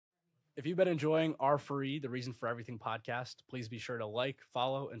If you've been enjoying R4E, the Reason for Everything podcast, please be sure to like,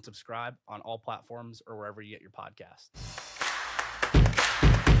 follow, and subscribe on all platforms or wherever you get your podcasts.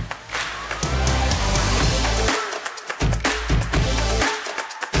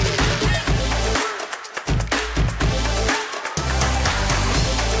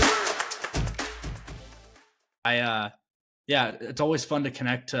 Yeah, it's always fun to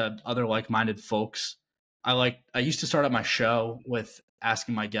connect to other like-minded folks. I used to start out my show with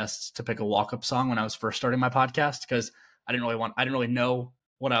asking my guests to pick a walk-up song when I was first starting my podcast because I didn't really know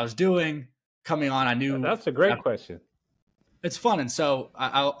what I was doing coming on. I knew that's a great question. It's fun, and so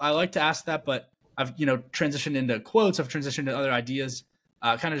I like to ask that, but I've transitioned into quotes. I've transitioned to other ideas.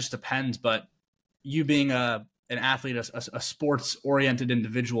 Kind of just depends. But you being an athlete, a sports-oriented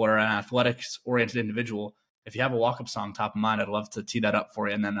individual or an athletics-oriented individual, if you have a walk-up song top of mind, I'd love to tee that up for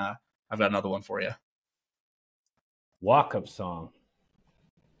you. And then I've got another one for you. Walk-up song.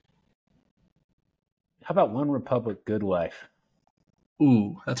 How about One Republic, Good Life?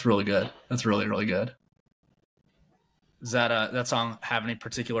 Ooh, that's really good. That's really, really good. Does that song have any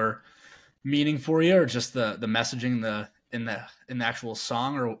particular meaning for you, or just the messaging in the actual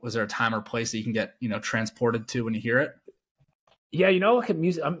song, or was there a time or place that you can get transported to when you hear it? Yeah, look at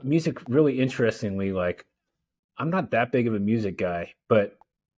music. Music really interestingly, like I'm not that big of a music guy, but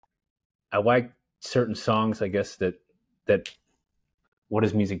I like certain songs. I guess that what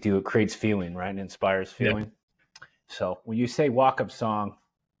does music do? It creates feeling, right? And inspires feeling. Yeah. So when you say walk-up song,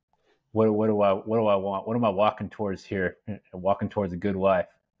 what do I want? What am I walking towards here? I'm walking towards a good life.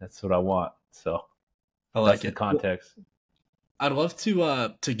 That's what I want. So I like that's the context. I'd love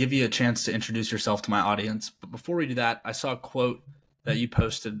to give you a chance to introduce yourself to my audience. But before we do that, I saw a quote that you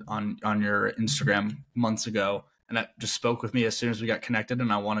posted on your Instagram months ago, and that just spoke with me as soon as we got connected,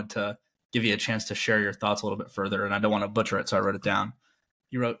 and I wanted to give you a chance to share your thoughts a little bit further, and I don't want to butcher it, so I wrote it down.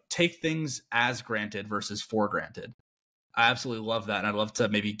 You wrote, "Take things as granted versus for granted." I absolutely love that, and I'd love to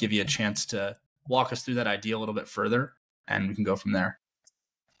maybe give you a chance to walk us through that idea a little bit further, and we can go from there.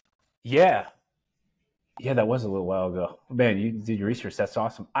 Yeah, that was a little while ago. Man, you did your research. That's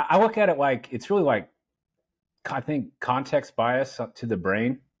awesome. I look at it like it's really like, I think, context bias to the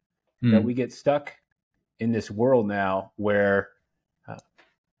brain that we get stuck in this world now where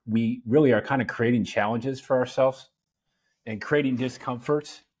we really are kind of creating challenges for ourselves and creating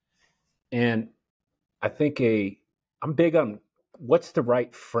discomforts. And I think I'm big on what's the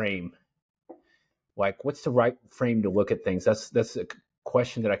right frame. Like, what's the right frame to look at things? That's a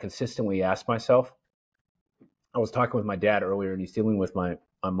question that I consistently ask myself. I was talking with my dad earlier, and he's dealing with my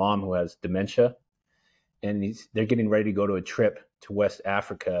mom who has dementia, and they're getting ready to go to a trip to West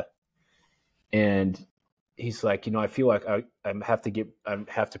Africa. And he's like, I feel like I have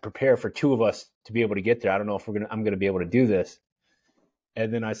to prepare for two of us to be able to get there. I don't know if I'm going to be able to do this.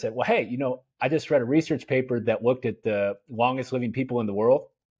 And then I said, well, hey, I just read a research paper that looked at the longest living people in the world.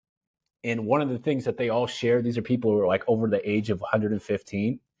 And one of the things that they all share, these are people who are like over the age of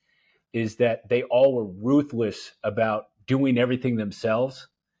 115, is that they all were ruthless about doing everything themselves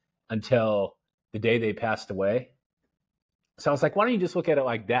until the day they passed away. So I was like, why don't you just look at it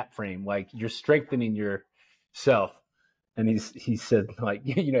like that frame? Like, you're strengthening yourself. And he said, like,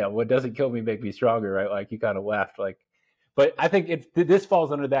 what doesn't kill me make me stronger, right? Like, he kind of laughed, like, but I think this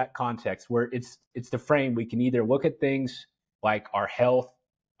falls under that context where it's the frame. We can either look at things like our health,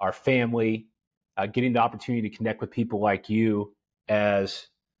 our family, getting the opportunity to connect with people like you, as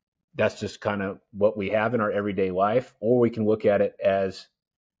that's just kind of what we have in our everyday life, or we can look at it as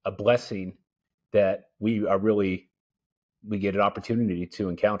a blessing that we get an opportunity to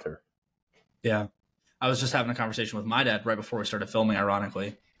encounter. Yeah. I was just having a conversation with my dad right before we started filming,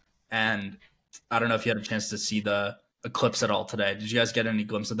 ironically. And I don't know if you had a chance to see the eclipse at all today. Did you guys get any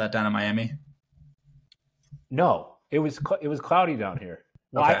glimpse of that down in Miami? No, it was cloudy down here.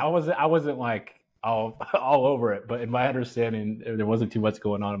 Well, okay. I wasn't like all over it, but in my understanding, there wasn't too much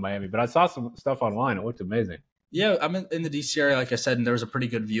going on in Miami. But I saw some stuff online. It looked amazing. Yeah, I'm in the DC area, like I said, and there was a pretty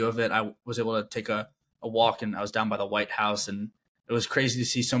good view of it. I was able to take a walk, and I was down by the White House, and it was crazy to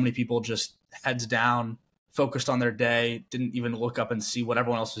see so many people just heads down, focused on their day, didn't even look up and see what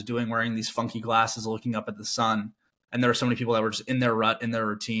everyone else was doing, wearing these funky glasses, looking up at the sun. And there were so many people that were just in their rut, in their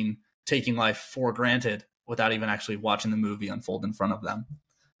routine, taking life for granted without even actually watching the movie unfold in front of them.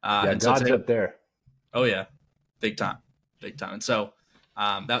 God's up there. Oh, yeah. Big time. And so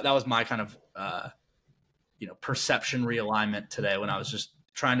that was my kind of, perception realignment today when I was just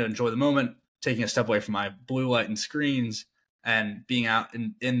trying to enjoy the moment, taking a step away from my blue light and screens and being out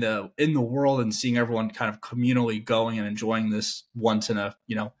in the world and seeing everyone kind of communally going and enjoying this once in a,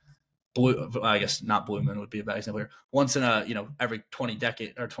 I guess not blue moon would be a bad example here. Once in a, every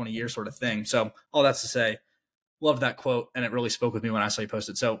 20 years sort of thing. So all that's to say, love that quote. And it really spoke with me when I saw you post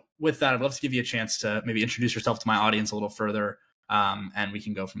it. So with that, I'd love to give you a chance to maybe introduce yourself to my audience a little further. And we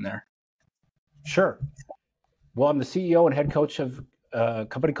can go from there. Sure. Well, I'm the CEO and head coach of a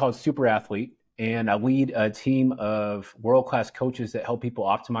company called SuperAtlete, and I lead a team of world-class coaches that help people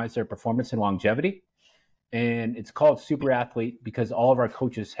optimize their performance and longevity. And it's called SuperAtlete because all of our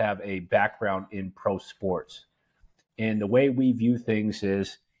coaches have a background in pro sports. And the way we view things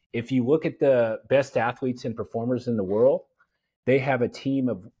is, if you look at the best athletes and performers in the world, they have a team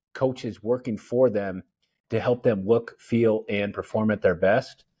of coaches working for them to help them look, feel, and perform at their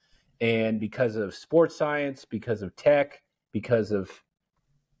best. And because of sports science, because of tech, because of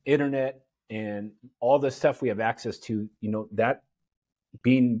internet and all the stuff we have access to, that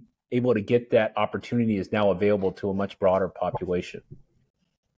being able to get that opportunity is now available to a much broader population.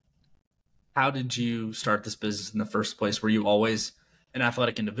 How did you start this business in the first place? Were you always an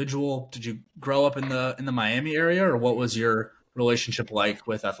athletic individual? Did you grow up in the Miami area, or what was your relationship like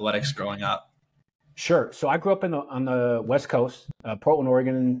with athletics growing up? Sure. So I grew up on the West Coast, Portland,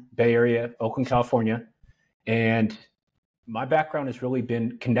 Oregon, Bay Area, Oakland, California. And my background has really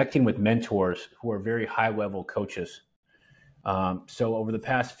been connecting with mentors who are very high-level coaches. So over the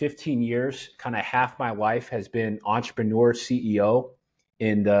past 15 years, kind of half my life has been entrepreneur, CEO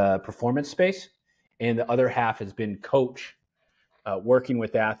in the performance space. And the other half has been coach, working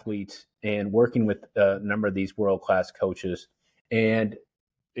with athletes and working with a number of these world-class coaches. And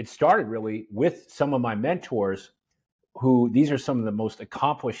it started really with some of my mentors who, these are some of the most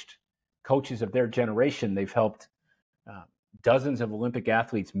accomplished coaches of their generation. They've helped dozens of Olympic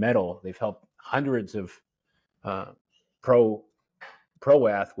athletes medal. They've helped hundreds of pro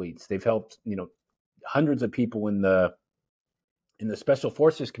athletes. They've helped, hundreds of people in the special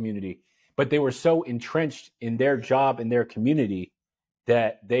forces community, but they were so entrenched in their job in their community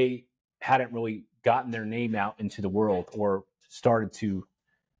that they hadn't really gotten their name out into the world or started to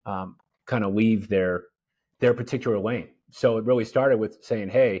kind of leave their particular lane. So it really started with saying,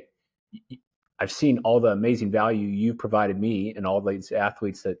 hey, I've seen all the amazing value you've provided me and all these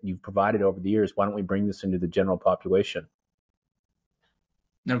athletes that you've provided over the years. Why don't we bring this into the general population?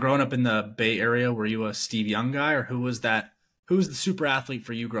 Now, growing up in the Bay Area, were you a Steve Young guy, or who was the super athlete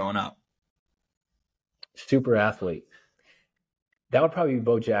for you growing up? Super athlete. That would probably be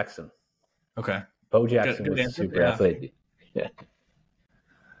Bo Jackson. Okay. Bo Jackson was a super athlete. Yeah.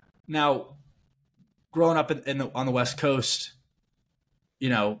 Now, growing up on the West Coast,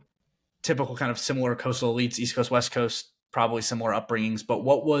 typical kind of similar coastal elites, East Coast, West Coast, probably similar upbringings. But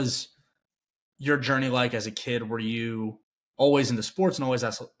what was your journey like as a kid? Were you always into sports and always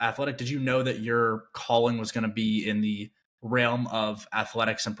athletic? Did you know that your calling was going to be in the realm of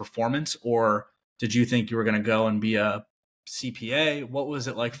athletics and performance, or did you think you were going to go and be a CPA? What was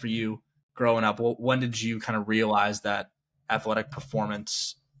it like for you growing up? When did you kind of realize that athletic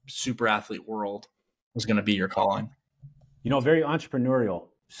performance, super athlete world was going to be your calling? Very entrepreneurial.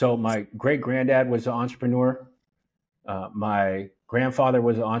 So my great granddad was an entrepreneur. My grandfather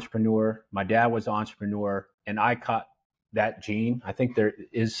was an entrepreneur. My dad was an entrepreneur, and I caught that gene. I think there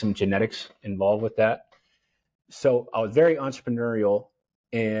is some genetics involved with that. So I was very entrepreneurial,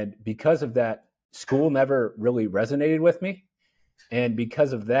 and because of that, school never really resonated with me. And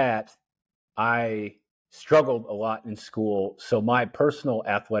because of that, I struggled a lot in school. So my personal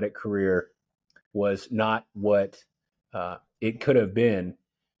athletic career was not what it could have been.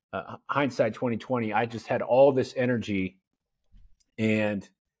 Hindsight 2020, I just had all this energy and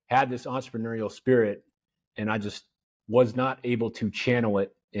had this entrepreneurial spirit, and I just was not able to channel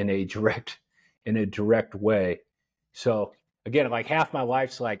it in a direct way. So again, like half my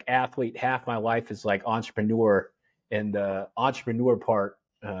life's like athlete, half my life is like entrepreneur, and the entrepreneur part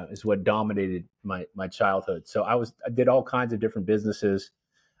is what dominated my childhood. So I did all kinds of different businesses,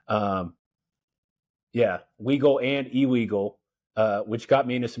 legal and illegal, which got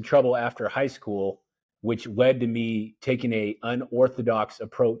me into some trouble after high school, which led to me taking a unorthodox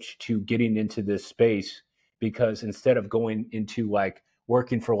approach to getting into this space. Because instead of going into like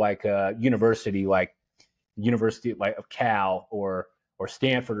working for like a university like of Cal or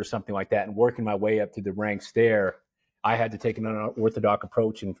Stanford or something like that, and working my way up through the ranks there, I had to take an unorthodox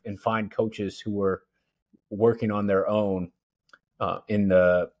approach and find coaches who were working on their own in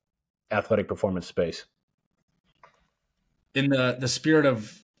the athletic performance space. In the spirit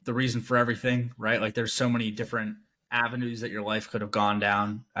of the reason for everything, right? Like there's so many different avenues that your life could have gone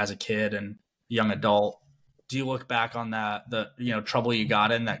down as a kid and young adult. Do you look back on the trouble you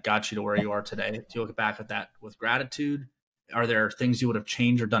got in that got you to where you are today? Do you look back at that with gratitude? are there things you would have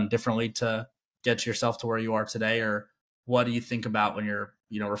changed or done differently to get yourself to where you are today? Or what do you think about when you're,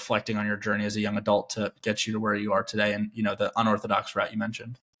 reflecting on your journey as a young adult to get you to where you are today and, the unorthodox route you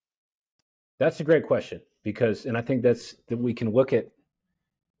mentioned? That's a great question and I think that we can look at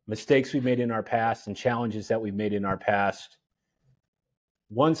mistakes we made in our past and challenges that we've made in our past.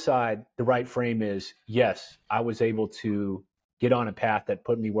 One side, the right frame is, yes, I was able to get on a path that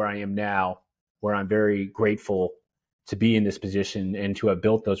put me where I am now, where I'm very grateful to be in this position and to have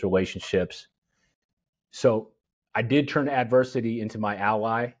built those relationships. So I did turn adversity into my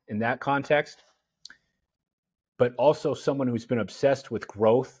ally in that context, but also someone who's been obsessed with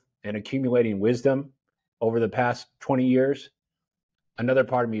growth and accumulating wisdom over the past 20 years. Another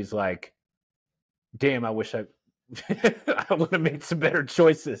part of me is like, damn, I wish I would have made some better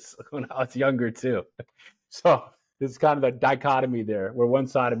choices when I was younger too. So there's kind of a dichotomy there where one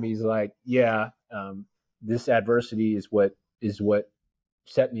side of me is like, yeah, this adversity is what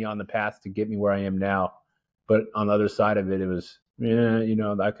set me on the path to get me where I am now. But on the other side of it, it was,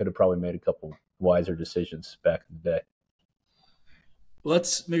 I could have probably made a couple wiser decisions back in the day.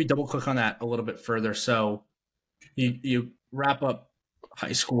 Let's maybe double click on that a little bit further. So you wrap up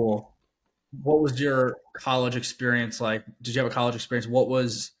high school. What was your college experience like? Did you have a college experience? What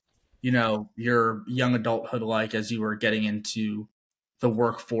was, your young adulthood like as you were getting into the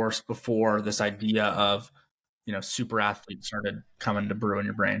workforce before this idea of, super athlete started coming to brew in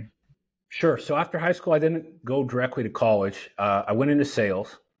your brain? Sure. So after high school, I didn't go directly to college. I went into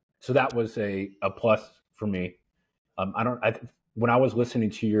sales. So that was a plus for me. When I was listening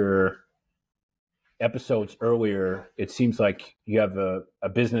to your episodes earlier, it seems like you have a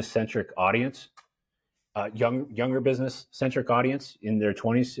business-centric audience, younger business-centric audience in their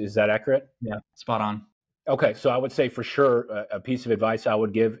 20s. Is that accurate? Yeah, spot on. Okay, so I would say for sure a piece of advice I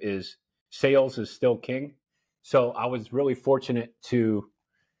would give is sales is still king. So I was really fortunate to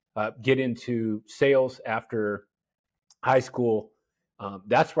get into sales after high school.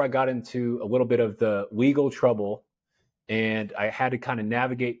 That's where I got into a little bit of the legal trouble, and I had to kind of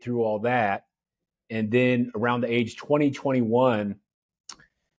navigate through all that. And then around the age 20, 21,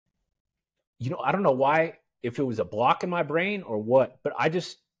 I don't know why, if it was a block in my brain or what, but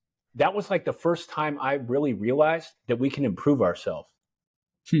that was like the first time I really realized that we can improve ourselves,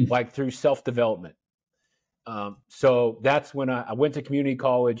 like through self-development. So that's when I went to community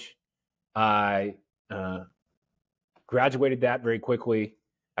college. I graduated that very quickly.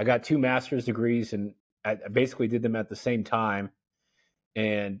 I got 2 master's degrees, and I basically did them at the same time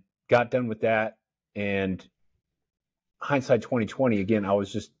and got done with that. And hindsight 2020, again,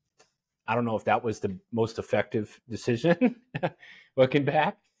 I don't know if that was the most effective decision looking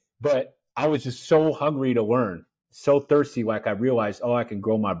back, but I was just so hungry to learn, so thirsty. Like I realized, I can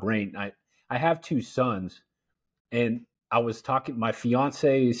grow my brain. I have 2 sons, and I was talking, my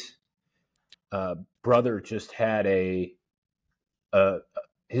fiance's brother just had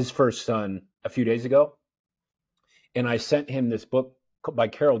his first son a few days ago. And I sent him this book by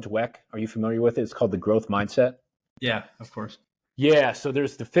Carol Dweck. Are you familiar with it? It's called The Growth Mindset. Yeah, of course. Yeah. So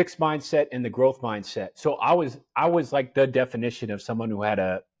there's the fixed mindset and the growth mindset. So I was like the definition of someone who had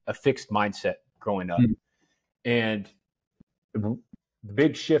a fixed mindset growing up. And the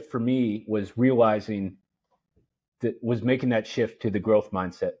big shift for me was realizing was making that shift to the growth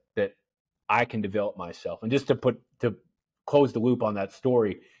mindset, that I can develop myself. And just to close the loop on that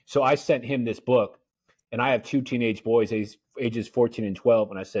story. So I sent him this book, and I have 2 teenage boys, ages 14 and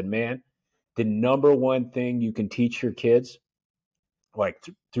 12. And I said, man, the number one thing you can teach your kids, like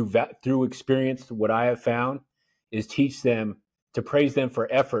through experience, what I have found is teach them to praise them for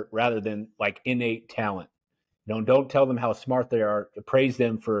effort rather than like innate talent. Don't tell them how smart they are. To praise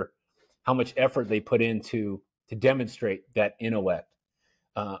them for how much effort they put into to demonstrate that intellect.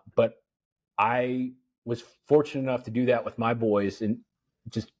 But I was fortunate enough to do that with my boys, and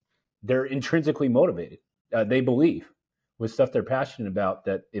just they're intrinsically motivated. They believe with stuff they're passionate about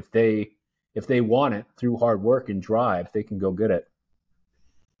that if they want it through hard work and drive, they can go get it.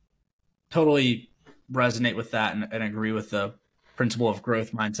 Totally resonate with that and agree with the principle of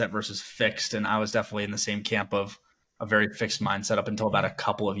growth mindset versus fixed. And I was definitely in the same camp of a very fixed mindset up until about a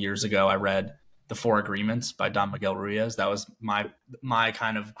couple of years ago. I read The 4 Agreements by Don Miguel Ruiz. That was my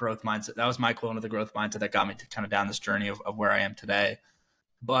kind of growth mindset. That was my equivalent of the growth mindset that got me to kind of down this journey of where I am today.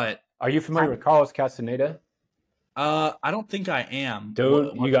 But are you familiar with Carlos Castaneda? I don't think I am.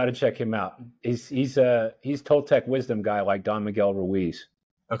 Dude, you got to check him out. He's Toltec wisdom guy like Don Miguel Ruiz.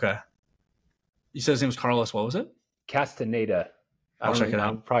 Okay. You said his name was Carlos. What was it? Castaneda. I'll check it out.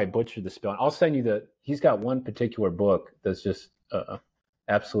 I'll probably butcher the spelling. I'll send you he's got one particular book that's just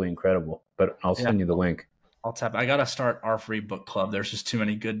absolutely incredible, but I'll send you the link. I'll tap. I gotta start R4E book club. There's just too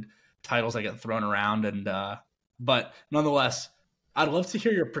many good titles that get thrown around, and but nonetheless, I'd love to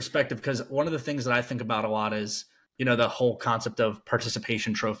hear your perspective, because one of the things that I think about a lot is, the whole concept of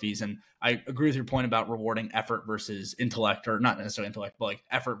participation trophies, and I agree with your point about rewarding effort versus intellect, or not necessarily intellect, but like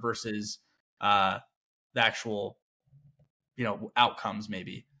effort versus the actual outcomes.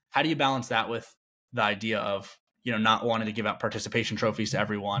 Maybe how do you balance that with the idea of not wanting to give out participation trophies to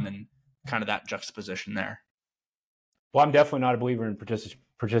everyone, and kind of that juxtaposition there? Well, I'm definitely not a believer in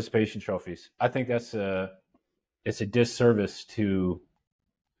participation trophies. I think it's a disservice to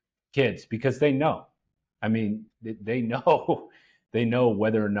kids, because they know. I mean, they know they know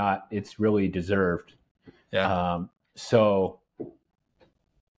whether or not it's really deserved. Yeah. So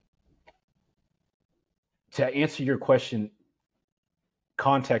to answer your question,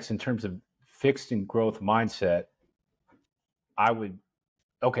 context in terms of fixed and growth mindset, I would,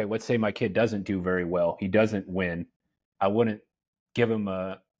 okay, let's say my kid doesn't do very well. He doesn't win. I wouldn't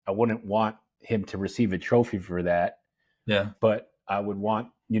want him to receive a trophy for that. Yeah. But I would want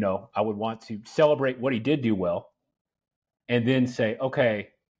to celebrate what he did do well, and then say, okay,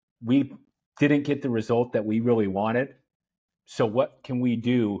 we didn't get the result that we really wanted. So what can we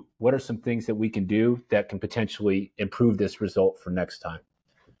do? What are some things that we can do that can potentially improve this result for next time?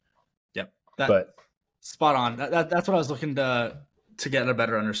 Yep. But spot on. That's what I was looking to get a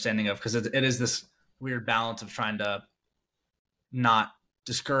better understanding of, because it is this weird balance of trying to not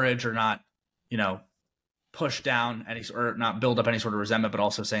discourage or not, push down or not build up any sort of resentment, but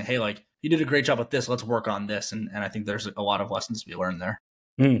also saying, hey, like, you did a great job with this. Let's work on this. And I think there's a lot of lessons to be learned there.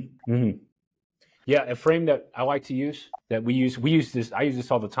 Mm-hmm. Yeah, a frame that I like to use, that we use this. I use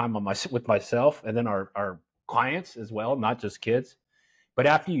this all the time with myself, and then our clients as well, not just kids. But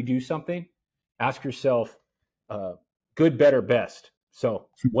after you do something, ask yourself, good, better, best. So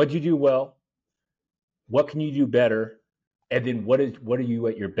what'd you do well? What can you do better? And then what are you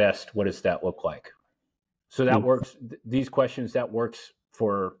at your best? What does that look like? So that works. These questions, that works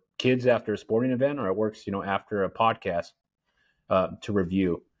for kids after a sporting event, or it works, after a podcast to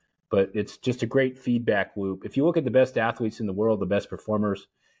review. But it's just a great feedback loop. If you look at the best athletes in the world, the best performers,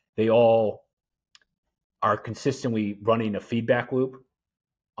 they all are consistently running a feedback loop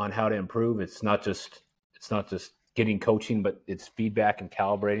on how to improve. It's not just getting coaching, but it's feedback and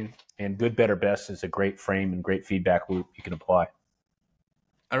calibrating. And good, better, best is a great frame and great feedback loop you can apply.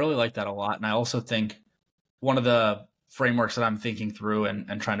 I really like that a lot. And I also think one of the frameworks that I'm thinking through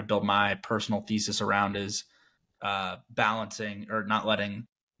and trying to build my personal thesis around is balancing, or not letting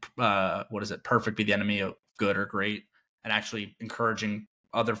perfect be the enemy of good or great, and actually encouraging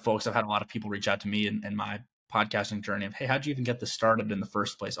other folks. I've had a lot of people reach out to me in my podcasting journey of, hey, how'd you even get this started in the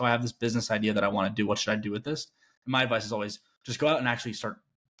first place? Oh, I have this business idea that I want to do. What should I do with this? And my advice is always just go out and actually start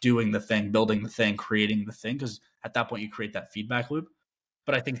doing the thing, building the thing, creating the thing, because at that point you create that feedback loop.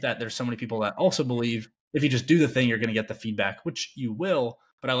 But I think that there's so many people that also believe if you just do the thing, you're going to get the feedback, which you will.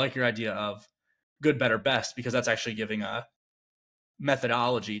 But I like your idea of good, better, best, because that's actually giving a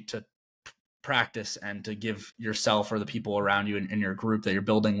methodology to practice and to give yourself or the people around you in your group that you're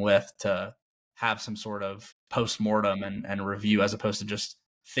building with to have some sort of post-mortem and review, as opposed to just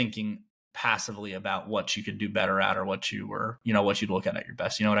thinking passively about what you could do better at, or what you were, what you'd look at your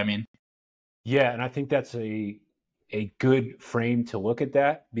best. You know what I mean? Yeah. And I think that's a good frame to look at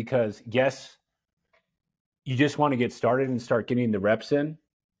that, because yes, you just want to get started and start getting the reps in.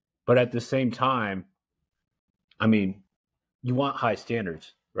 But at the same time, I mean, you want high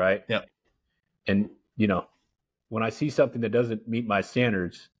standards, right? Yep. And, when I see something that doesn't meet my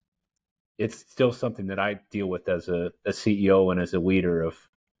standards, it's still something that I deal with as a CEO and as a leader of,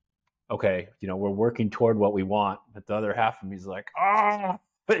 okay, we're working toward what we want, but the other half of me is like,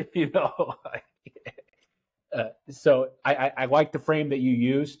 so I like the frame that you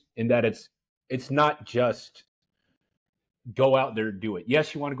used, in that it's not just go out there and do it.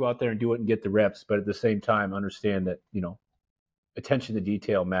 Yes, you want to go out there and do it and get the reps, but at the same time, understand that, attention to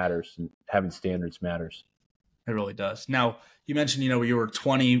detail matters, and having standards matters. It really does. Now, you mentioned, you were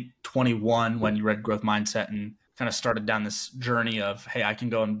 20, 21 when you read Growth Mindset and kind of started down this journey of, hey, I can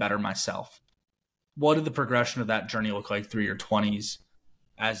go and better myself. What did the progression of that journey look like through your 20s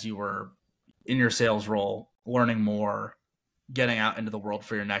as you were in your sales role, learning more, getting out into the world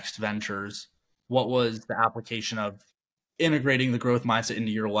for your next ventures? What was the application of integrating the growth mindset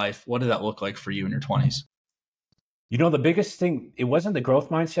into your life? What did that look like for you in your 20s? The biggest thing, it wasn't the growth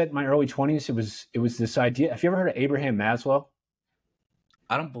mindset in my early 20s. It was this idea. Have you ever heard of Abraham Maslow?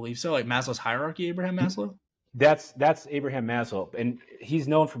 I don't believe so. Like Maslow's hierarchy, Abraham Maslow? That's Abraham Maslow. And he's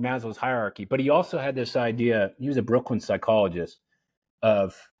known for Maslow's hierarchy. But he also had this idea, he was a Brooklyn psychologist,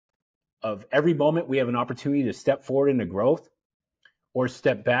 of of every moment we have an opportunity to step forward into growth or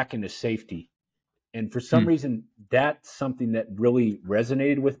step back into safety. And for some reason, that's something that really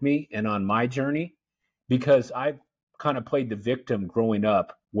resonated with me and on my journey, because I kind of played the victim growing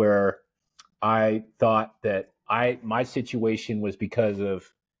up, where I thought that my situation was because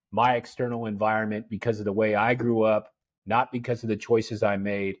of my external environment, because of the way I grew up, not because of the choices I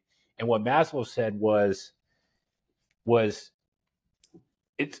made. And what Maslow said was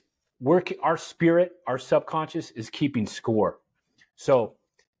it's work. Our spirit, our subconscious is keeping score. So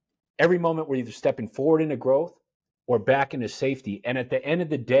every moment we're either stepping forward into growth or back into safety. And at the end of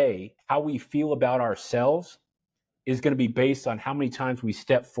the day, how we feel about ourselves is going to be based on how many times we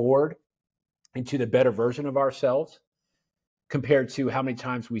step forward into the better version of ourselves compared to how many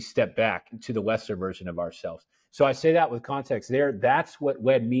times we step back into the lesser version of ourselves. So I say that with context there. That's what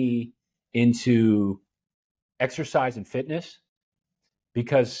led me into exercise and fitness,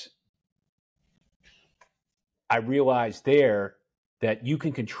 because I realized there that you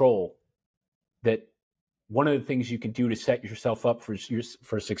can control that. One of the things you can do to set yourself up for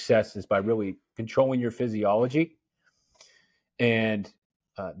success is by really controlling your physiology. And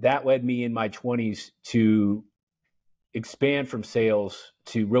that led me in my 20s to expand from sales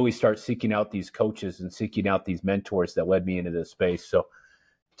to really start seeking out these coaches and seeking out these mentors that led me into this space. So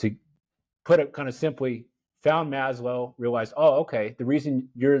to put it kind of simply, found Maslow, realized, oh, okay, the reason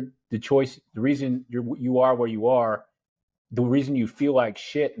you're the choice, the reason you are where you are, the reason you feel like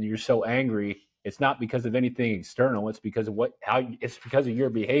shit and you're so angry, it's not because of anything external. It's because of it's because of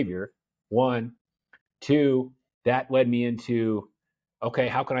your behavior. One, two, that led me into, okay,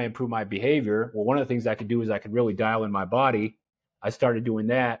 how can I improve my behavior? Well, one of the things I could do is I could really dial in my body. I started doing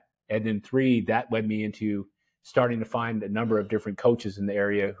that. And then three, that led me into starting to find a number of different coaches in the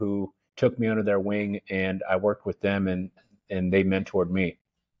area who took me under their wing, and I worked with them and they mentored me.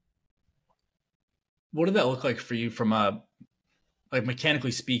 What did that look like for you from a, like,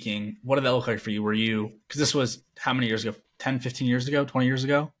 mechanically speaking, what did that look like for you? Were you, because this was how many years ago? 10, 15 years ago, 20 years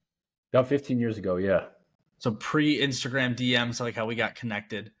ago? About 15 years ago, yeah. So pre-Instagram DMs, like how we got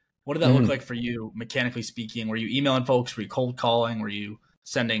connected. What did that look like for you, mechanically speaking? Were you emailing folks? Were you cold calling? Were you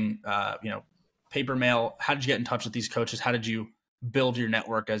sending, paper mail? How did you get in touch with these coaches? How did you build your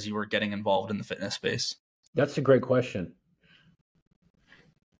network as you were getting involved in the fitness space? That's a great question.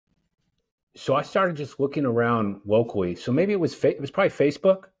 So I started just looking around locally. So maybe it was probably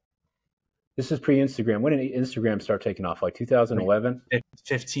Facebook. This is pre-Instagram. When did Instagram start taking off? Like 2011?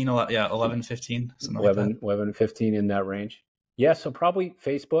 15, 11, 15, something 11, like that. 11, 15, in that range. Yeah, so probably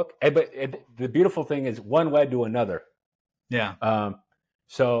Facebook. But the beautiful thing is one led to another. Yeah.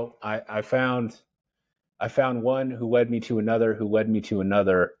 So I found one who led me to another, who led me to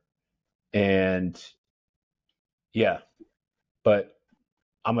another. And yeah, but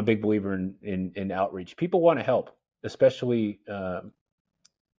I'm a big believer in outreach. People want to help, especially.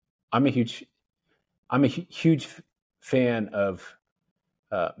 I'm a huge fan of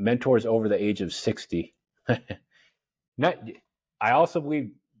mentors over the age of 60. I also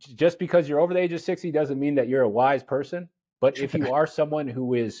believe just because you're over the age of 60 doesn't mean that you're a wise person. But if you are someone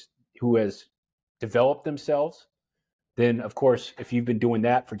who has developed themselves, then of course, if you've been doing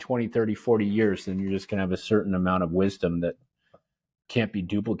that for 20, 30, 40 years, then you're just going to have a certain amount of wisdom that can't be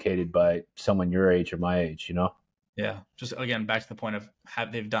duplicated by someone your age or my age, you know? Yeah. Just again, back to the point of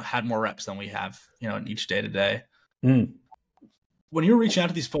they've had more reps than we have, in each day to day. When you were reaching out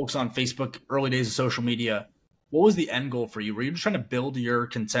to these folks on Facebook, early days of social media, what was the end goal for you? Were you just trying to build your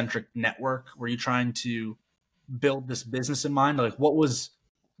concentric network? Were you trying to build this business in mind? Like what was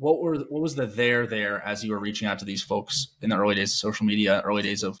the there as you were reaching out to these folks in the early days of social media, early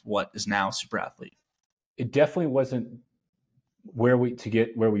days of what is now SuperAtlete? It definitely wasn't to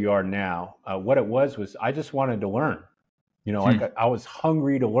get where we are now. What it was I just wanted to learn. I was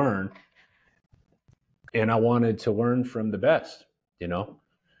hungry to learn, and I wanted to learn from the best.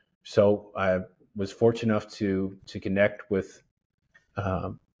 So I was fortunate enough to connect with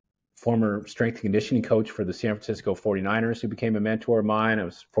former strength and conditioning coach for the San Francisco 49ers, who became a mentor of mine. I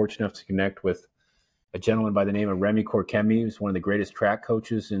was fortunate enough to connect with a gentleman by the name of Remy Korkemi, who's one of the greatest track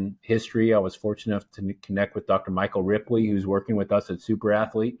coaches in history. I was fortunate enough to connect with Dr. Michael Ripley, who's working with us at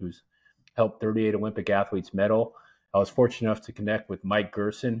SuperAtlete, who's helped 38 Olympic athletes medal. I was fortunate enough to connect with Mike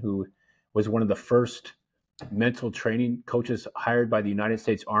Gerson, who was one of the first mental training coaches hired by the United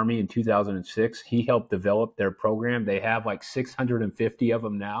States Army in 2006. He helped develop their program. They have like 650 of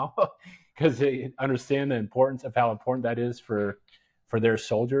them now because they understand the importance of how important that is for their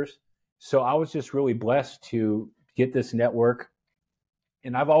soldiers. So I was just really blessed to get this network.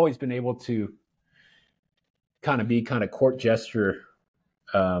 And I've always been able to kind of court gesture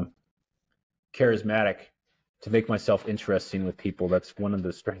charismatic, to make myself interesting with people. That's one of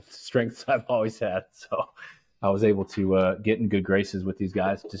the strengths I've always had. So I was able to get in good graces with these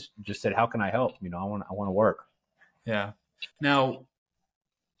guys. Just said, how can I help? You know, I want to work. Yeah. Now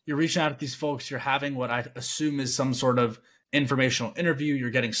you're reaching out to these folks. You're having what I assume is some sort of informational interview. You're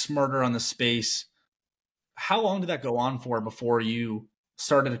getting smarter on the space. How long did that go on for before you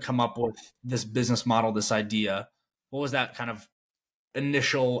started to come up with this business model, this idea? What was that kind of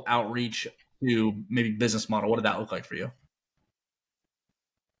initial outreach to maybe business model? What did that look like for you?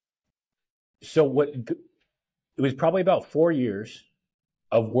 So it was probably about 4 years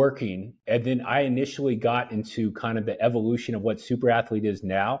of working. And then I initially got into kind of the evolution of what SuperAtlete is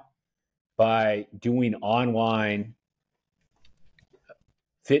now by doing online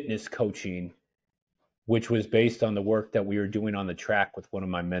fitness coaching, which was based on the work that we were doing on the track with one of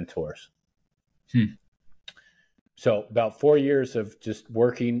my mentors. So about 4 years of just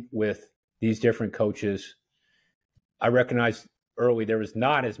working with these different coaches. I recognized early there was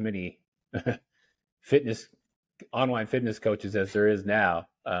not as many online fitness coaches as there is now.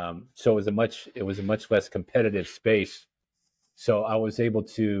 So it was a much less competitive space. So I was able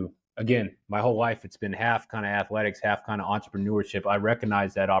to, again, my whole life, it's been half kind of athletics, half kind of entrepreneurship. I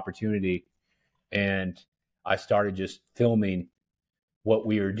recognized that opportunity, and I started just filming what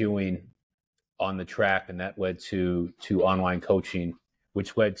we were doing on the track, and that led to online coaching,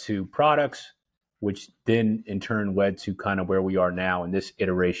 which led to products, which then in turn led to kind of where we are now in this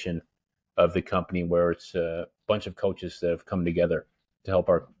iteration of the company, where it's a bunch of coaches that have come together to help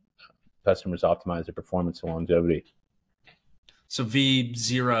our customers optimize their performance and longevity. So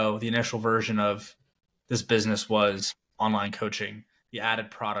V0, the initial version of this business, was online coaching. The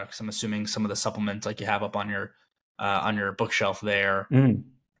added products, I'm assuming some of the supplements like you have up on your bookshelf there. Mm.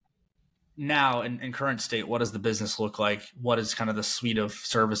 Now, in current state, what does the business look like? What is kind of the suite of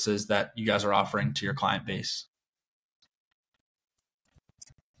services that you guys are offering to your client base?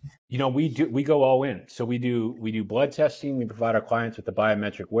 You know, we go all in. So we do blood testing. We provide our clients with a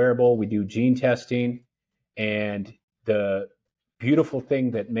biometric wearable. We do gene testing, and the beautiful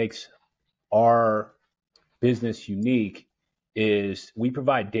thing that makes our business unique is we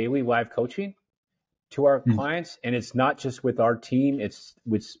provide daily live coaching to our clients, and it's not just with our team.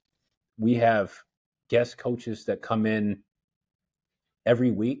 We have guest coaches that come in every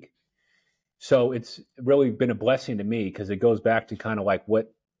week. So it's really been a blessing to me, because it goes back to kind of like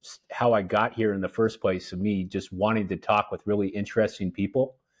how I got here in the first place, of me just wanting to talk with really interesting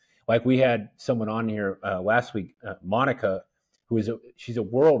people. Like we had someone on here last week, Monica, she's a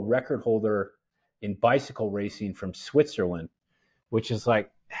world record holder in bicycle racing from Switzerland, which is like,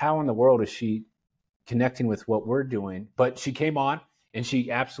 how in the world is she connecting with what we're doing? But she came on and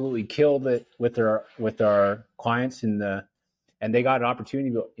she absolutely killed it with our clients, and they got an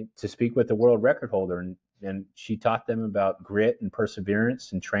opportunity to speak with the world record holder, and she taught them about grit and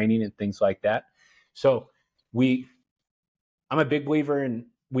perseverance and training and things like that. So I'm a big believer in,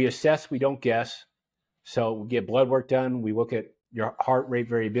 we assess, we don't guess. So we get blood work done. We look at your heart rate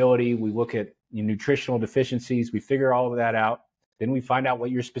variability. We look at your nutritional deficiencies. We figure all of that out. Then we find out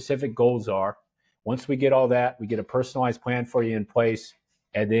what your specific goals are. Once we get all that, we get a personalized plan for you in place.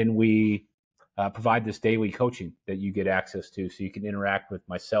 And then we provide this daily coaching that you get access to, so you can interact with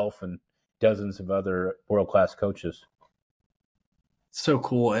myself and dozens of other world-class coaches. So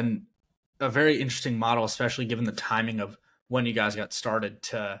cool. And a very interesting model, especially given the timing of when you guys got started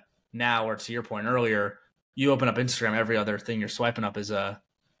to now, or to your point earlier, you open up Instagram, every other thing you're swiping up is a,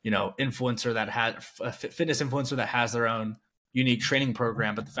 influencer that has a fitness influencer that has their own unique training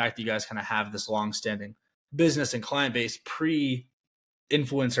program. But the fact that you guys kind of have this long-standing business and client base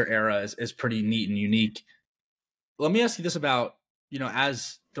pre-influencer era is pretty neat and unique. Let me ask you this about,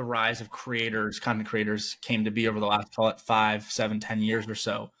 as the rise of content creators came to be over the last, call it 5, 7, 10 years or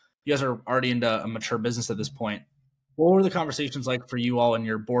so, you guys are already into a mature business at this point. What were the conversations like for you all in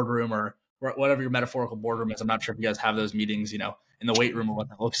your boardroom, or whatever your metaphorical boardroom is? I'm not sure if you guys have those meetings, in the weight room, or what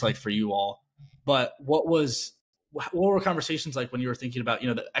that looks like for you all. But what were conversations like when you were thinking about,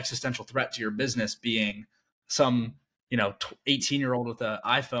 the existential threat to your business being some, 18-year-old with an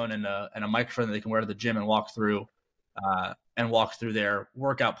iPhone and a microphone that they can wear to the gym and walk through their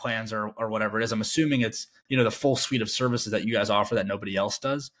workout plans or whatever it is? I'm assuming it's, the full suite of services that you guys offer that nobody else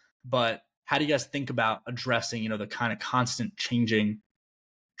does. But how do you guys think about addressing, the kind of constant changing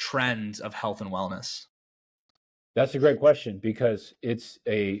trends of health and wellness? That's a great question, because it's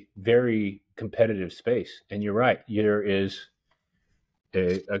a very competitive space. And you're right. There is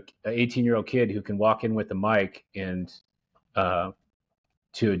a 18-year-old kid who can walk in with a mic and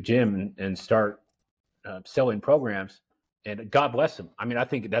to a gym and start selling programs, and God bless him. I mean, I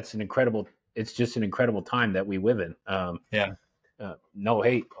think that's an incredible it's just an incredible time that we live in. Yeah. No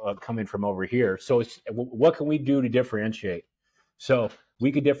hate coming from over here. So what can we do to differentiate? So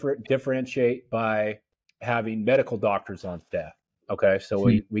we could differentiate by having medical doctors on staff. Okay, so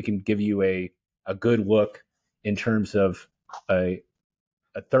we can give you a good look in terms of a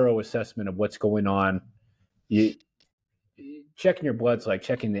thorough assessment of what's going on. Checking your blood's like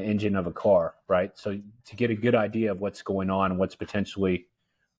checking the engine of a car, right? So to get a good idea of what's going on and what's potentially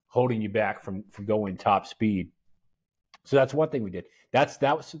holding you back from going top speed. So that's one thing we did. That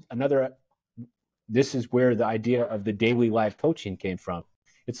was another. This is where the idea of the daily live coaching came from.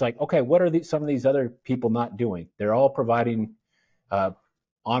 It's like, okay, what are some of these other people not doing? They're all providing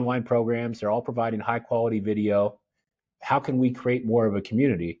online programs. They're all providing high quality video. How can we create more of a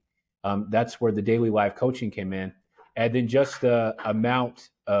community? That's where the daily live coaching came in. And then just the amount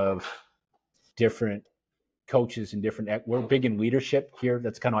of different coaches and we're big in leadership here.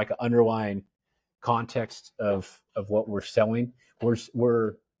 That's kind of like an underlying context of what we're selling. We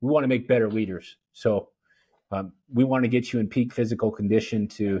want to make better leaders. So we want to get you in peak physical condition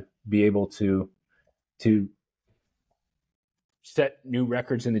to be able to set new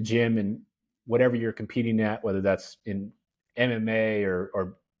records in the gym and whatever you're competing at, whether that's in MMA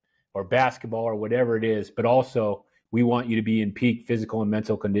or basketball or whatever it is. But also we want you to be in peak physical and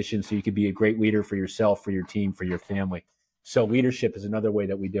mental condition so you can be a great leader for yourself, for your team, for your family. So leadership is another way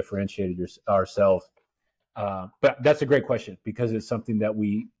that we differentiated ourselves. But that's a great question because it's something that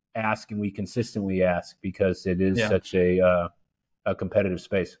we ask and we consistently ask because it is such a competitive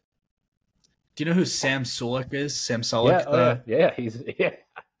space. Do you know who Sam Sulek is? Sam Sulek? Yeah,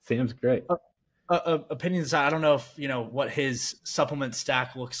 Sam's great. Opinions aside, I don't know if you know what his supplement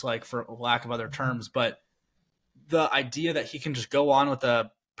stack looks like, for lack of other terms, but the idea that he can just go on with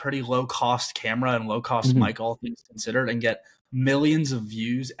a pretty low cost camera and low cost mic, all things considered, and get millions of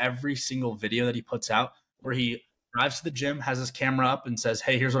views every single video that he puts out, where he drives to the gym, has his camera up, and says,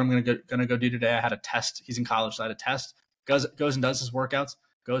 "Hey, here's what I'm gonna go do today. I had a test." He's in college, so I had a test. Goes and does his workouts.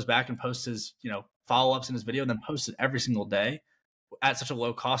 Goes back and posts his follow ups in his video, and then posts it every single day at such a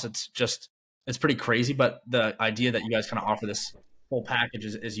low cost. It's pretty crazy. But the idea that you guys kind of offer this whole package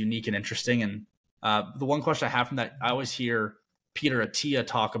is unique and interesting. And the one question I have from that, I always hear Peter Attia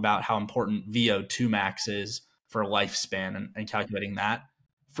talk about how important VO2 max is for lifespan and calculating that.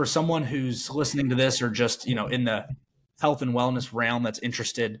 For someone who's listening to this or just, in the health and wellness realm that's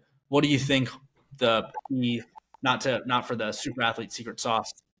interested, what do you think the key, not for the super athlete secret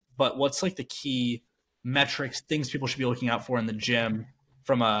sauce, but what's like the key metrics, things people should be looking out for in the gym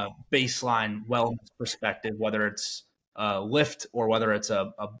from a baseline wellness perspective, whether it's a lift or whether it's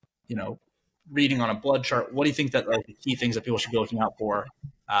a reading on a blood chart? What do you think that like the key things that people should be looking out for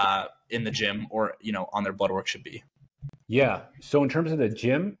in the gym or on their blood work should be? Yeah. So in terms of the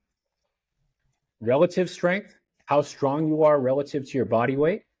gym, relative strength, how strong you are relative to your body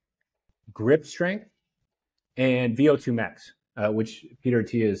weight, grip strength, and VO2 max, which Peter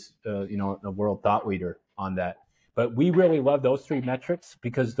T is a world thought leader on that. But we really love those three metrics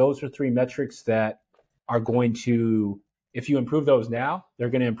because those are three metrics that are going to, if you improve those now, they're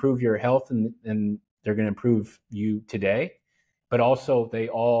going to improve your health and they're going to improve you today. But also they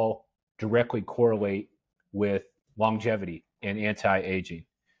all directly correlate with longevity and anti-aging.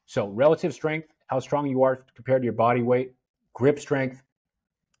 So relative strength, how strong you are compared to your body weight, grip strength,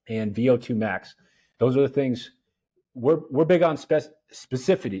 and VO2 max. Those are the things we're big on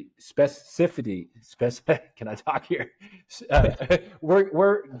specificity. Can I talk here?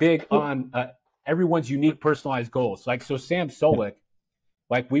 We're big on everyone's unique personalized goals. Like, so Sam Sulek,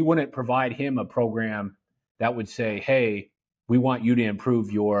 like we wouldn't provide him a program that would say, hey, we want you to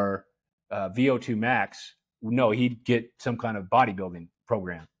improve your VO2 max. No, he'd get some kind of bodybuilding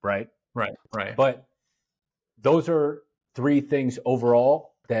program, right? Right. But those are three things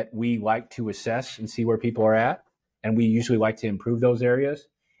overall that we like to assess and see where people are at. And we usually like to improve those areas.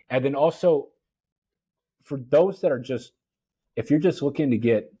 And then also for those that are just, if you're just looking to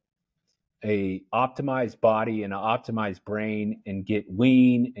get a optimized body and an optimized brain and get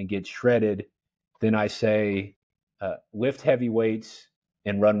lean and get shredded, then I say lift heavy weights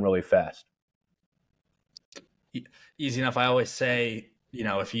and run really fast. Easy enough. I always say,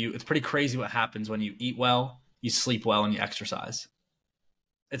 it's pretty crazy what happens when you eat well, you sleep well, and you exercise.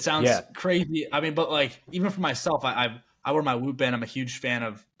 It sounds crazy. I mean, but like even for myself, I wear my Whoop band. I'm a huge fan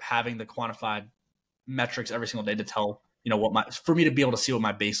of having the quantified metrics every single day to tell, for me to be able to see what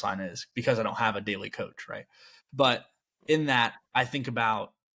my baseline is because I don't have a daily coach. Right. But in that, I think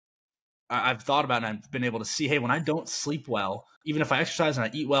about I've thought about, and I've been able to see, hey, when I don't sleep well, even if I exercise and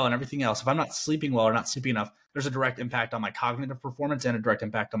I eat well and everything else, if I'm not sleeping well or not sleeping enough, there's a direct impact on my cognitive performance and a direct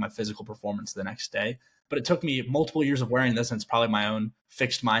impact on my physical performance the next day. But it took me multiple years of wearing this, and it's probably my own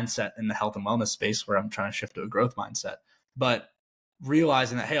fixed mindset in the health and wellness space where I'm trying to shift to a growth mindset. But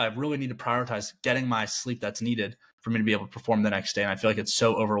realizing that, hey, I really need to prioritize getting my sleep that's needed for me to be able to perform the next day. And I feel like it's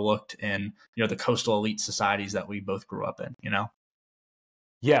so overlooked in, the coastal elite societies that we both grew up in,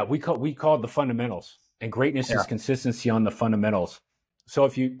 Yeah, we call it the fundamentals, and greatness is consistency on the fundamentals. So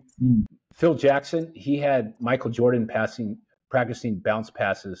if you Phil Jackson, he had Michael Jordan practicing bounce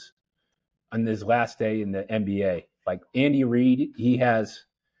passes on his last day in the NBA. Like Andy Reid, he has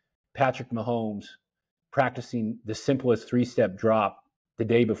Patrick Mahomes practicing the simplest 3-step drop the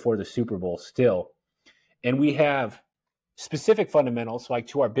day before the Super Bowl still. And we have specific fundamentals like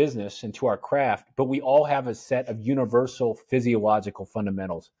to our business and to our craft, but we all have a set of universal physiological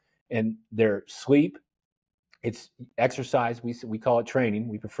fundamentals, and they're sleep, it's exercise, we call it training,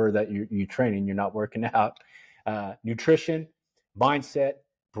 we prefer that you're training, you're not working out, nutrition, mindset,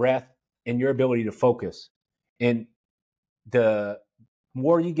 breath, and your ability to focus. And the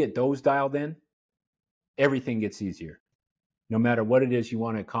more you get those dialed in, everything gets easier. No matter what it is you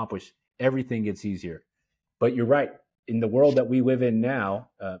want to accomplish, everything gets easier. But you're right. In the world that we live in now,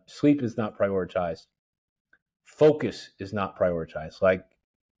 sleep is not prioritized. Focus is not prioritized.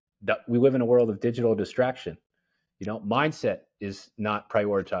 We live in a world of digital distraction. Mindset is not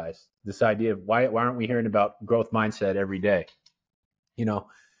prioritized. This idea of why aren't we hearing about growth mindset every day?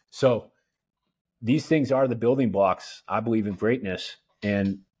 So these things are the building blocks, I believe, in greatness.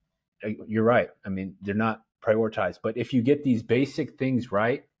 And you're right. I mean, they're not prioritized. But if you get these basic things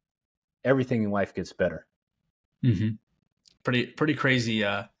right, everything in life gets better. Mm-hmm. Pretty crazy.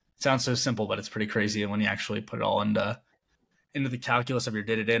 Sounds so simple, but it's pretty crazy when you actually put it all into the calculus of your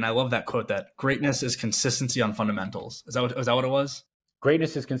day to day. And I love that quote that greatness is consistency on fundamentals. Is that what it was?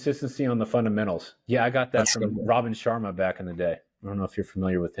 Greatness is consistency on the fundamentals. Yeah, I got that from Robin Sharma back in the day. I don't know if you're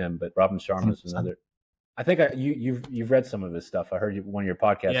familiar with him, but Robin Sharma is another. I think you've read some of his stuff. I heard one of your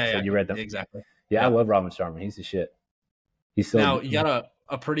podcasts. Yeah, you read them. Exactly. Yeah, I love Robin Sharma. He's the shit. He's still now you got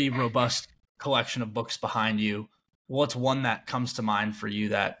a pretty robust collection of books behind you. What's one that comes to mind for you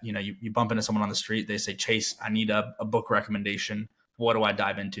that, you bump into someone on the street, they say, Chase, I need a book recommendation. What do I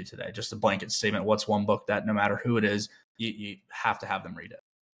dive into today? Just a blanket statement. What's one book that no matter who it is, you have to have them read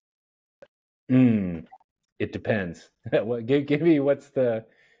it? It depends. Give me what's the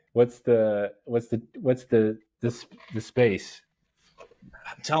space.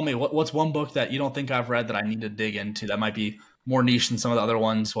 Tell me what's one book that you don't think I've read that I need to dig into that might be more niche than some of the other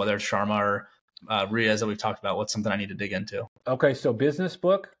ones, whether it's Sharma or Riaz that we've talked about. What's something I need to dig into? Okay, so business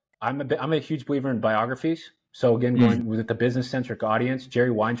book. I'm a huge believer in biographies. So again, going with the business centric audience,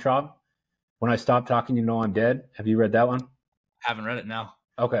 Jerry Weintraub. When I Stop Talking, You Know I'm Dead. Have you read that one? Haven't read it now.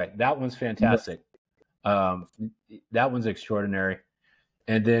 Okay, that one's fantastic. That one's extraordinary.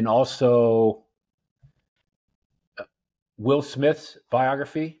 And then also Will Smith's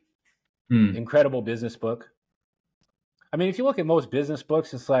biography, incredible business book. I mean, if you look at most business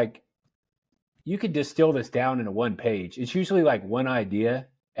books, it's like you could distill this down into one page. It's usually like one idea,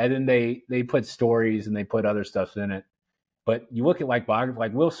 and then they put stories and they put other stuff in it. But you look at like biography,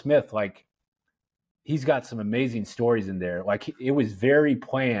 like Will Smith, like he's got some amazing stories in there. Like it was very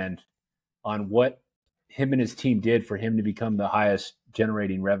planned on what him and his team did for him to become the highest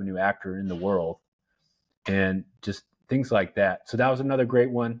generating revenue actor in the world, and just things like that. So that was another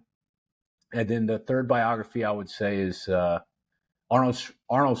great one. And then the third biography I would say is Arnold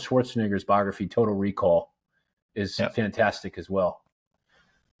Schwarzenegger's biography, Total Recall, is fantastic as well.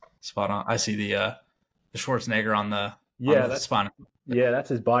 Spot on. I see the Schwarzenegger on the that's spine. Yeah, that's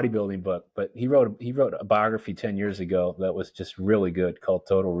his bodybuilding book. But he wrote a biography 10 years ago that was just really good called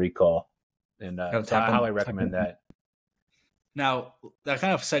Total Recall, and so I highly recommend that. Now that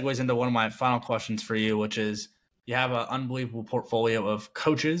kind of segues into one of my final questions for you, which is you have an unbelievable portfolio of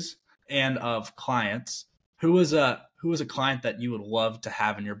coaches and of clients. Who is a client that you would love to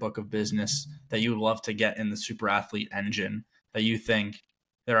have in your book of business, that you would love to get in the SuperAtlete engine, that you think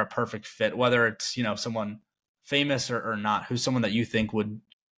they're a perfect fit, whether it's, someone famous or not, who's someone that you think would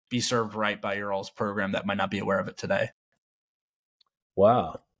be served right by your all's program that might not be aware of it today?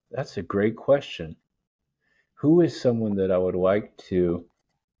 Wow, that's a great question. Who is someone that I would like to?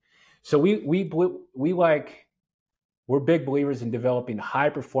 So we're big believers in developing high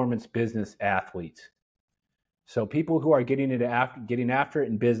performance business athletes. So people who are getting after it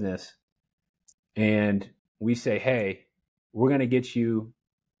in business, and we say, hey, we're going to get you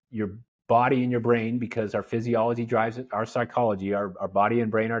your body and your brain, because our physiology drives it, our psychology, our body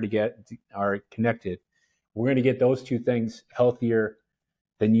and brain are connected. We're going to get those two things healthier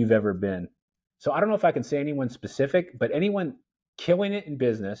than you've ever been. So I don't know if I can say anyone specific, but anyone killing it in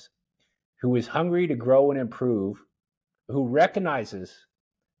business who is hungry to grow and improve, who recognizes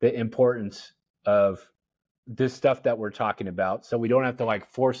the importance of this stuff that we're talking about. So we don't have to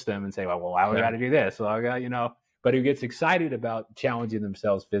like force them and say, well, I got to do this. Well, I got, but who gets excited about challenging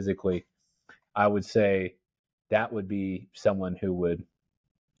themselves physically. I would say that would be someone who would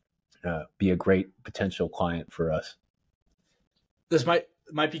be a great potential client for us. This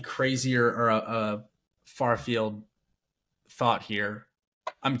might be crazier or a far field thought here.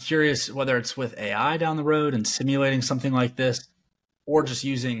 I'm curious whether it's with AI down the road and simulating something like this, or just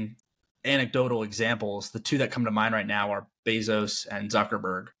using anecdotal examples. The two that come to mind right now are Bezos and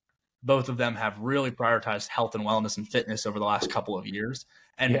Zuckerberg. Both of them have really prioritized health and wellness and fitness over the last couple of years,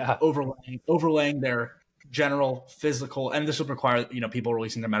 and overlaying their general physical, and this would require, people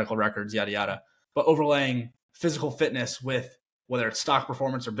releasing their medical records, yada, yada, but overlaying physical fitness with whether it's stock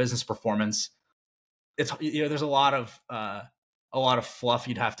performance or business performance. It's, there's a lot of fluff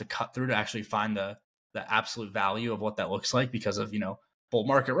you'd have to cut through to actually find the absolute value of what that looks like, because of, bull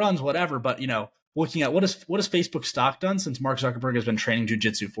market runs, whatever. But, looking at what has Facebook stock done since Mark Zuckerberg has been training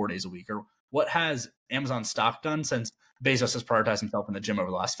jujitsu 4 days a week, or what has Amazon stock done since Bezos has prioritized himself in the gym over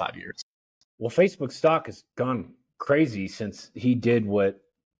the last 5 years? Well, Facebook stock has gone crazy since he did what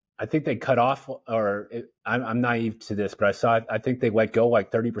I think they cut off, I'm naive to this, but I think they let go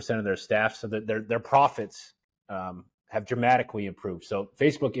like 30% of their staff, so that their profits have dramatically improved. So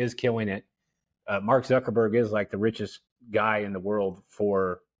Facebook is killing it. Mark Zuckerberg is like the richest guy in the world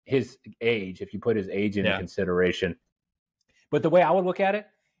for his age, if you put his age into consideration. But the way I would look at it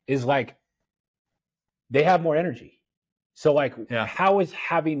is like they have more energy. So like, how is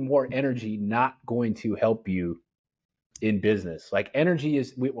having more energy not going to help you in business? Like energy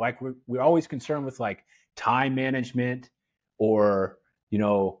is we're always concerned with like time management, or,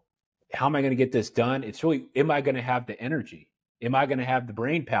 how am I going to get this done? It's really, am I going to have the energy? Am I going to have the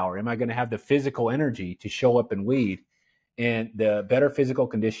brain power? Am I going to have the physical energy to show up and lead? And the better physical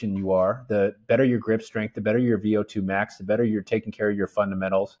condition you are, the better your grip strength, the better your VO2 max, the better you're taking care of your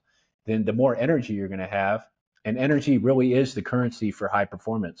fundamentals, then the more energy you're going to have. And energy really is the currency for high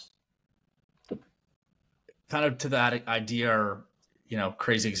performance. Kind of to that idea, or,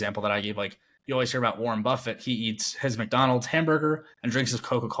 crazy example that I gave, like you always hear about Warren Buffett. He eats his McDonald's hamburger and drinks his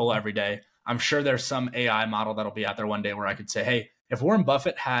Coca-Cola every day. I'm sure there's some AI model that'll be out there one day where I could say, hey, if Warren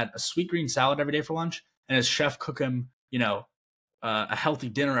Buffett had a sweet green salad every day for lunch and his chef cook him, a healthy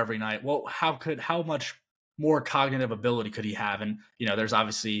dinner every night, well, how much more cognitive ability could he have? And, there's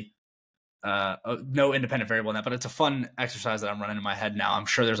obviously no independent variable in that, but it's a fun exercise that I'm running in my head now. I'm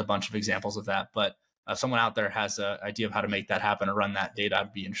sure there's a bunch of examples of that, but if someone out there has an idea of how to make that happen or run that data,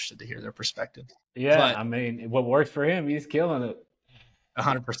 I'd be interested to hear their perspective. Yeah. But, I mean, what works for him, he's killing it.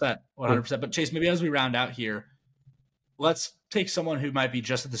 100%. But Chase, maybe as we round out here, let's take someone who might be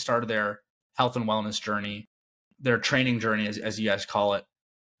just at the start of their health and wellness journey, their training journey, as you guys call it.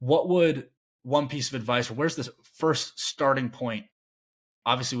 What would one piece of advice, or where's this first starting point?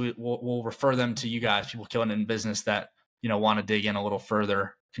 Obviously, we'll refer them to you guys, people killing it in business that, want to dig in a little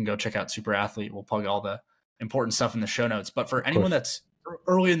further, can go check out SuperAtlete. We'll plug all the important stuff in the show notes. But for anyone that's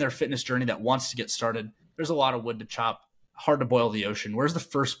early in their fitness journey that wants to get started, there's a lot of wood to chop, hard to boil the ocean. Where's the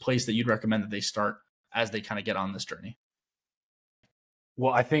first place that you'd recommend that they start as they kind of get on this journey?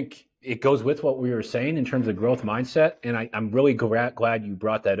 Well, I think it goes with what we were saying in terms of growth mindset. And I'm really glad you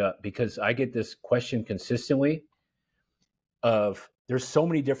brought that up, because I get this question consistently of there's so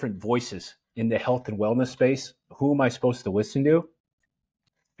many different voices in the health and wellness space. Who am I supposed to listen to?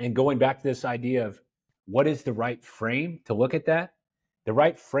 And going back to this idea of what is the right frame to look at that? The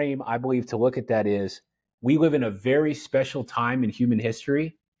right frame, I believe, to look at that is we live in a very special time in human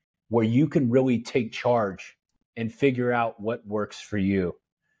history where you can really take charge and figure out what works for you.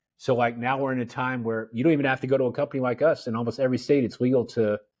 So like now we're in a time where you don't even have to go to a company like us. In almost every state, it's legal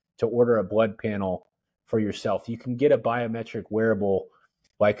to order a blood panel for yourself. You can get a biometric wearable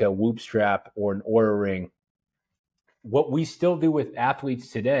like a Whoop strap or an Oura ring. What we still do with athletes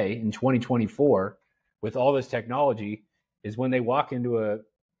today in 2024 with all this technology is when they walk into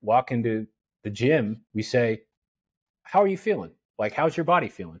the gym, we say, how are you feeling? Like, how's your body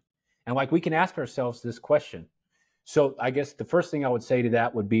feeling? And like, we can ask ourselves this question. So I guess the first thing I would say to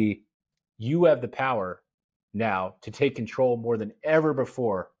that would be, you have the power now to take control more than ever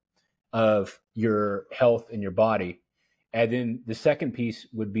before of your health and your body. And then the second piece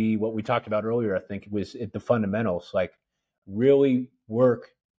would be what we talked about earlier. I think it was the fundamentals, like really work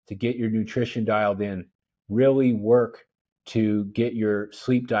to get your nutrition dialed in, really work to get your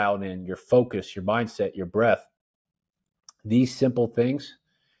sleep dialed in, your focus, your mindset, your breath. These simple things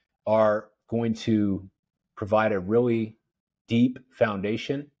are going to provide a really deep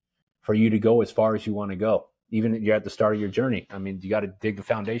foundation for you to go as far as you want to go. Even if you're at the start of your journey. I mean, you got to dig the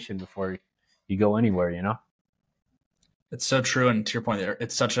foundation before you go anywhere, you know? It's so true. And to your point there,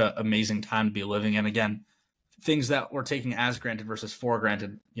 it's such an amazing time to be living in. Again, things that we're taking as granted versus for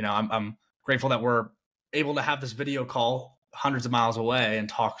granted. You know, I'm grateful that we're able to have this video call hundreds of miles away and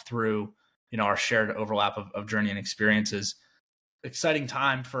talk through, you know, our shared overlap of journey and experiences. Exciting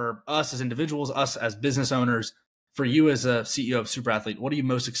time for us as individuals, us as business owners. For you as a CEO of SuperAtlete, what are you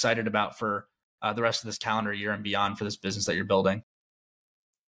most excited about for the rest of this calendar year and beyond for this business that you're building?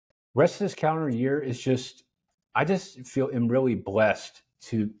 Rest of this calendar year is just, I just feel I'm really blessed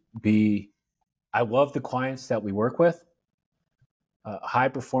to be, I love the clients that we work with, high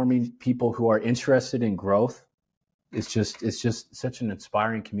performing people who are interested in growth. It's just such an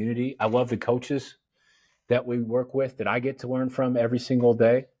inspiring community. I love the coaches that we work with that I get to learn from every single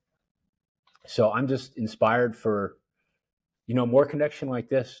day. So I'm just inspired for, you know, more connection like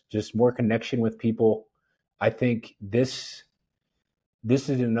this, just more connection with people. I think this is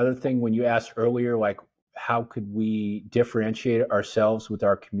another thing when you asked earlier, like, how could we differentiate ourselves with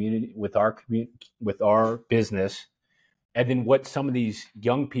our community, with our business? And then what some of these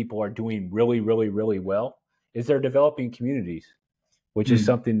young people are doing really, really, really well is they're developing communities, which is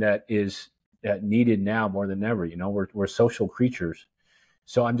something that is needed now more than ever. You know, we're social creatures.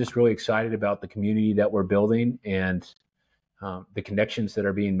 So I'm just really excited about the community that we're building and the connections that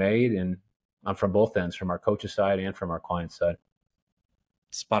are being made. And from both ends, from our coach's side and from our client side.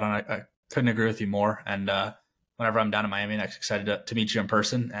 Spot on. I couldn't agree with you more. And whenever I'm down in Miami, I'm excited to meet you in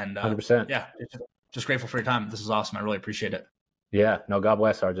person. And 100%. Yeah, just grateful for your time. This is awesome. I really appreciate it. Yeah. No, God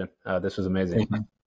bless, Sergeant. This was amazing.